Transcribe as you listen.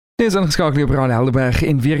Dis ingeskakel op Radio Helderberg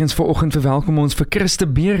en weer eens vanoggend verwelkom ons vir Chris de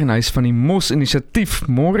Beerenhuis van die Mos Inisiatief.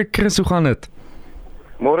 Môre Chris, hoe gaan dit?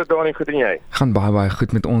 Môre Dani, goed en jy? Gaan baie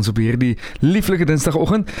goed met ons op hierdie lieflike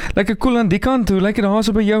Dinsdagoggend. Lekker koel aan die kant. Hoe lyk dit daar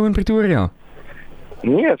so by jou in Pretoria?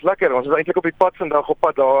 Nee, is lekker. Ons is eintlik op die pad vandag op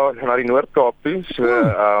pad daar na die Noord-Kaap toe. So,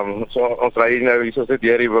 ons ry nou hier so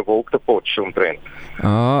deur die bewolkte Potch omtrent.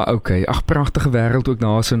 Okay. Ag, pragtige wêreld ook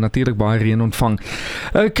daar, so natuurlik baie reën ontvang.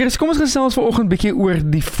 Chris, kom ons gesels vanoggend bietjie oor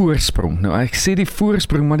die voorsprong. Nou, ek sê die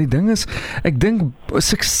voorsprong, maar die ding is, ek dink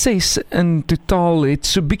sukses in totaal het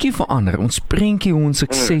so bietjie verander. Ons prentjie hoe ons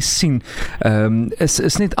sukses sien,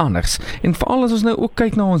 is net anders. En veral as ons nou ook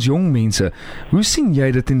kyk na ons jong mense, hoe sien jy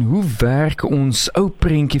dit en hoe werk ons ou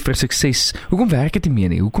prentjie vir sukses? Hoekom werk dit nie meer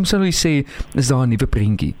nie? Hoekom sou jy sê is daar 'n nuwe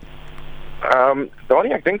prentjie?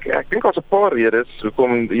 Dani, ek dink daar's 'n paar redes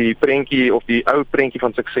hoekom die prentjie of die ou prentjie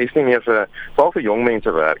van sukses nie meer veral vir jong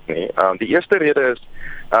mense werk nie. Die eerste rede is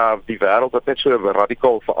die wêreld wat net so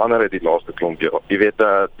radikaal verander het die laaste klomp jaar. Jy weet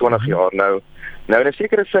 20 jaar nou. Nou in 'n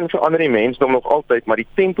sekere sin verander die mensdom nog altyd, maar die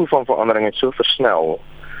tempo van verandering het so versnel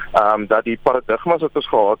dat die paradigmas wat ons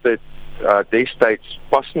gehad het destyds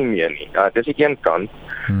pas nie meer nie. Dis die een kant.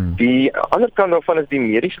 Die ander kant daarvan is die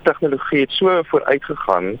mediese tegnologie het so vooruit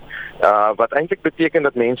gegaan, wat eintlik beteken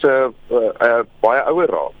dat mense baie ouer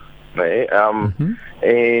raak, nee.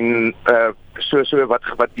 En so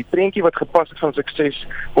wat die prentjie wat gepas het van sukses,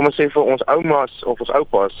 kom ons sê vir ons oumas of ons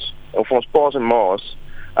oupas of ons pa's en ma's,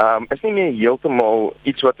 is nie meer heeltemal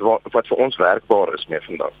iets wat vir ons werkbaar is meer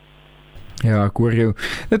vandag. Ja, ek hoor jou.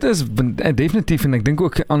 Dit is definitief, en ek dink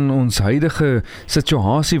ook aan ons huidige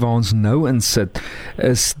situasie waar ons nou in sit,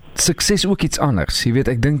 is sukses ook iets anders. Jy weet,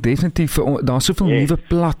 ek dink definitief, daar's soveel nuwe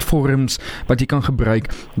platforms wat jy kan gebruik,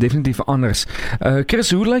 definitief anders.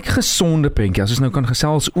 Chris, hoe lyk gesonde prentjie? As ons nou kan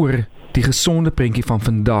gesels oor die gesonde prentjie van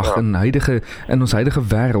vandag in ons huidige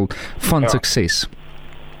wêreld van sukses.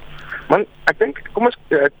 Man, ek dink, kom ons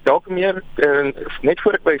dalk meer, net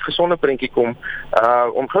voor ek by gesonde prentjie kom,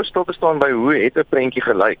 om gou stil te staan by hoe het 'n prentjie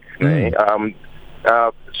gelyk, nee.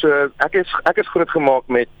 So ek is groot gemaak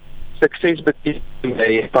met sukses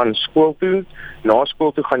beteken van skool toe, na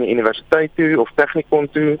skool toe gaan jy universiteit toe of tegnikon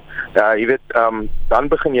toe, jy weet, dan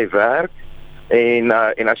begin jy werk. En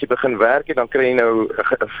as jy begin werk, dan kry jy nou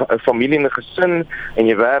 'n familie en 'n gesin en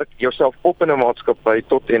jy werk jouself op in 'n maatskappy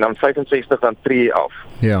tot en dan 65 dan tree jy af.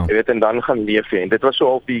 Ja. Jy weet, en dan gaan leef jy. En dit was so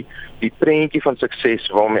al die prentjie van sukses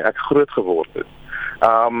waarmee ek groot geword het.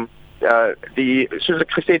 Soos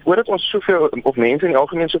ek gesê het, oordat ons soveel of mense in die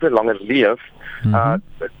algemeen soveel langer leef,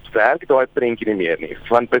 werk daai prentjie nie meer nie.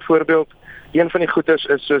 Want byvoorbeeld een van die goeders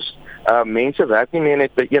is soos mense werk nie meer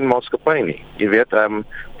net by een maatskappy nie. Jy weet,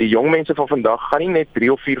 die jong mense van vandag gaan nie net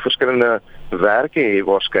 3 of 4 verskillende werke hê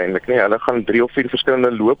waarskynlik nie. Hulle gaan 3 of 4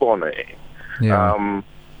 verskillende loopbane hê. Ja.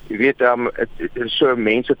 Jy weet, so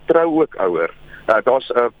mense trou ook ouer.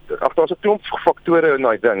 Daar's 'n klomp faktore in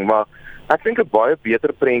daai ding, maar ek dink 'n baie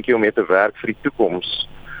beter prentjie om mee te werk vir die toekoms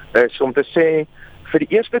is om te sê vir die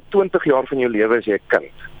eerste 20 jaar van jou lewe is jy 'n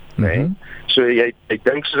kind. Nee. So jy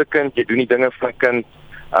dink soos 'n kind, jy doen die dinge van 'n kind.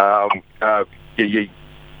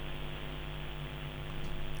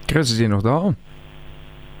 Chris, is jy nog daar?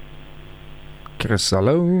 Chris,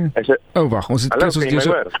 hallo. Wag, ons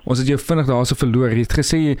het jou vinnig daar so verloor. Jy het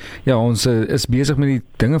gesê ja, ons is besig met die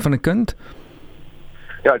dinge van 'n kind.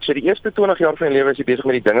 Ja, so die eerste 20 jaar van jou lewe is jy besig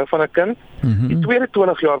met die dinge van 'n kind. Die tweede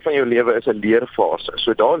 20 jaar van jou lewe is 'n leerfase.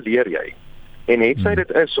 So daar leer jy. En het sy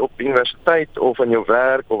dit is op universiteit of in jou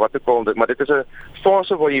werk of wat ook al, maar dit is 'n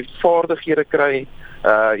fase waar jy vaardighede kry,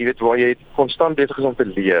 jy weet, waar jy konstant besig is om te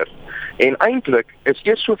leer. En eintlik is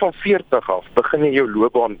eers so van 40 af begin jy jou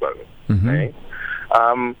loopbaan bou. Nee.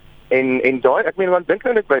 En daai, ek meen, want dink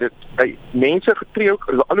nou net by dit, mense tree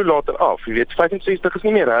ook al hoe later af. Jy weet, 65 is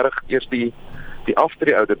nie meer regtig eers die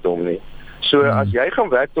aftree ouderdom nie. So as jy gaan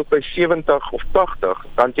werk tot by 70 of 80,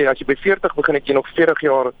 dan as jy by 40 begin het jy nog 40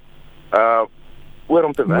 jaar oor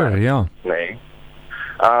om te werk. Ja. Nee.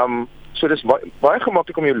 So dis baie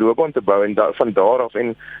gemaklik om jou loopbaan te bou en van daar af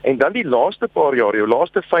en dan die laaste paar jaar, jou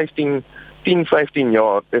laaste 10-15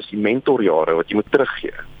 jaar is die mentorjare wat jy moet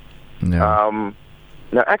teruggee. Ja.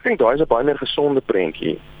 Nou ek dink daai is 'n baie meer gesonde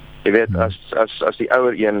prentjie. Jy weet, as die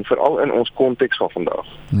ouer een, veral in ons konteks van vandag.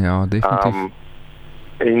 Ja, definitief.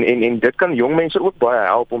 En dit kan jong mense ook baie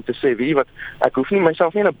help om te sê, weet jy wat, ek hoef nie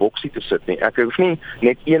myself nie in 'n boksie te sit nie. Ek hoef nie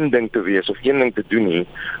net een ding te wees of een ding te doen nie.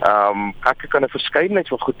 Ek kan 'n verskeidenheid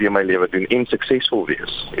van goed in my lewe doen en suksesvol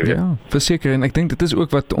wees. Jy weet. Ja, verseker, en ek dink dit is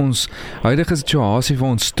ook wat ons huidige situasie vir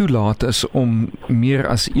ons toelaat is om meer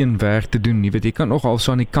as een werk te doen. Jy weet, jy kan nogal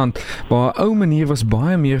so aan die kant, waar 'n ou manier was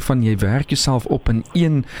baie meer van jy werk jouself op in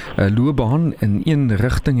een loopbaan, in een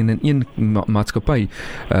rigting en in een maatskappy,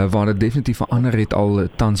 waar dit definitief verander het al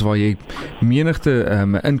tans waar jy menigte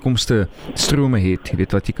inkomste strome het, jy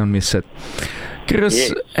weet wat jy kan mee sit. Chris,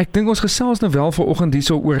 yes. Ek dink ons gesels nou wel vanoggend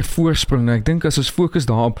hierso oor voorsprong. Ek dink as ons fokus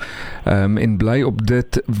daarop en bly op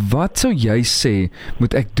dit, wat sou jy sê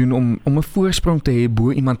moet ek doen om 'n voorsprong te hê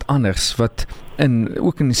bo iemand anders wat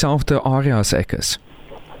ook in dieselfde area as ek is?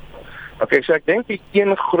 Okay, so ek dink die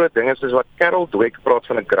een groot ding is wat Carol Dweck praat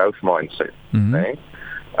van 'n growth mindset, né?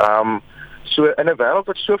 So in 'n wêreld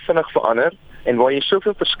wat so vinnig verander en waar jy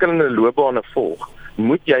soveel verskillende loopbane volg,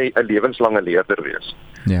 moet jy 'n lewenslange leerder wees.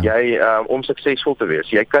 Ja. Jy om suksesvol te wees.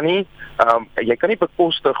 Jy kan nie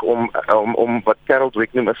bekostig om wat Carol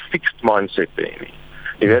Dweck noem 'n fixed mindset te hê nie.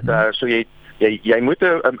 Jy weet, so jy moet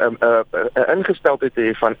 'n ingesteldheid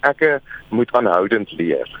hê van ek moet aanhoudend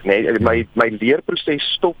leer. Nee, my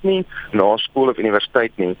leerproses stop nie na skool of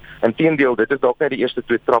universiteit nie. Inteendeel, dit is dalk net die eerste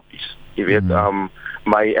 2 trappies. Jy weet,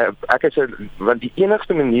 want die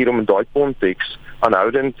enigste manier om in daai konteks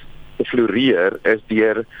aanhoudend te floreer is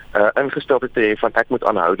deur ingesteldheid te hê van ek moet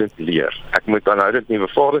aanhoudend leer. Ek moet aanhoudend nuwe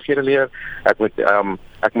vaardighede leer.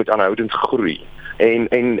 Ek moet aanhoudend groei. En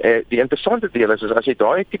die interessante deel is as jy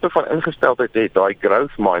daai tipe van ingesteldheid het, daai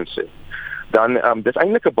growth mindset, dan dis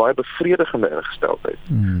eintlik 'n baie bevredigende ingesteldheid.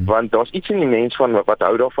 Want daar's iets in die mens van wat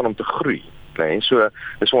hou daarvan om te groei. Nee, so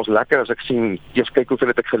dis vir ons lekker as ek sien, eers kyk hoeveel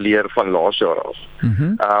het ek geleer van laas jaar af.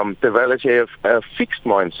 Terwyl as jy 'n fixed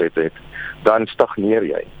mindset het, dan stagneer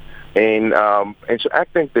jy. En so ek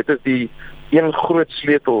dink dit is die een groot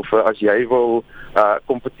sleutel vir as jy wil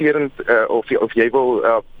kompeterend of jy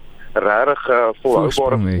wil regtig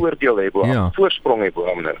volhoubare voordeel hê, voorsprong hê bo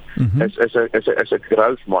ander. Is 'n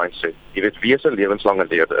growth mindset. Jy weet, wees 'n lewenslange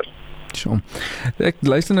leerder. So. Ek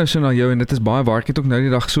luister nou so na jou en dit is baie waar. Ek het ook nou die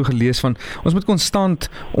dag so gelees van ons moet konstant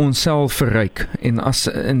onsself verryk en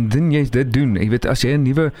indien jy dit doen, jy weet as jy 'n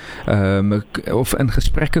nuwe of in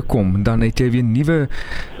gesprekke kom, dan het jy weer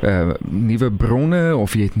nuwe bronne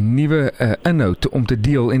of jy het nuwe inhoud om te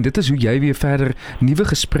deel en dit is hoe jy weer verder nuwe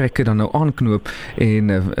gesprekke dan nou aanknoop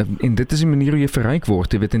en dit is die manier hoe jy verryk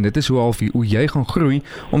word, jy weet, en dit is hoe jy gaan groei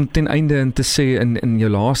om ten einde in te sê in jou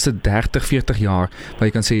laaste 30, 40 jaar, waar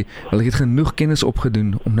jy kan sê ek het genoeg kennis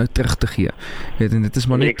opgedoen om nou terug te gee. Weet, en dit is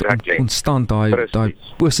maar net konstant daai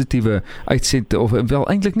positiewe uitset of wel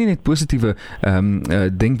eintlik nie net positiewe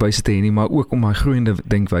denkwyse te hê nie, maar ook om 'n groeiende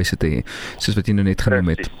denkwyse te hê, soos wat jy nou net genoem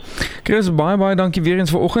het. Chris, baie dankie weer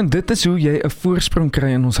eens vanoggend. Dit is hoe jy 'n voorsprong kry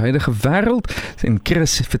in ons huidige wêreld. En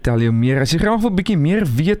Chris, vertel jou meer. As jy graag 'n bietjie meer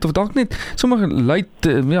weet of dalk net sommer luid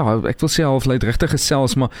ek wil sê half luid regtig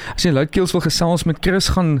gesels, maar as jy luidkeels wil gesels met Chris,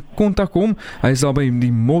 gaan kontak hom. Hy is daar by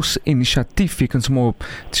die Mos Inisiatief. Jy kan sommer op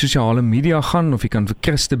sosiale media gaan of jy kan vir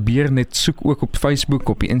Chris de Beer net soek ook op Facebook,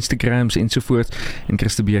 op die Instagrams ensovoorts en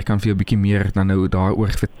Chris de Beer kan vir jou 'n bietjie meer dan nou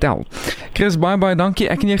daaroor vertel. Chris, baie dankie.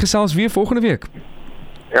 Ek en jy gesels weer volgende week.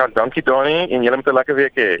 Ja, dankie Dani en julle moet 'n lekker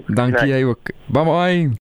week hê. Dankie jy ook. Bye.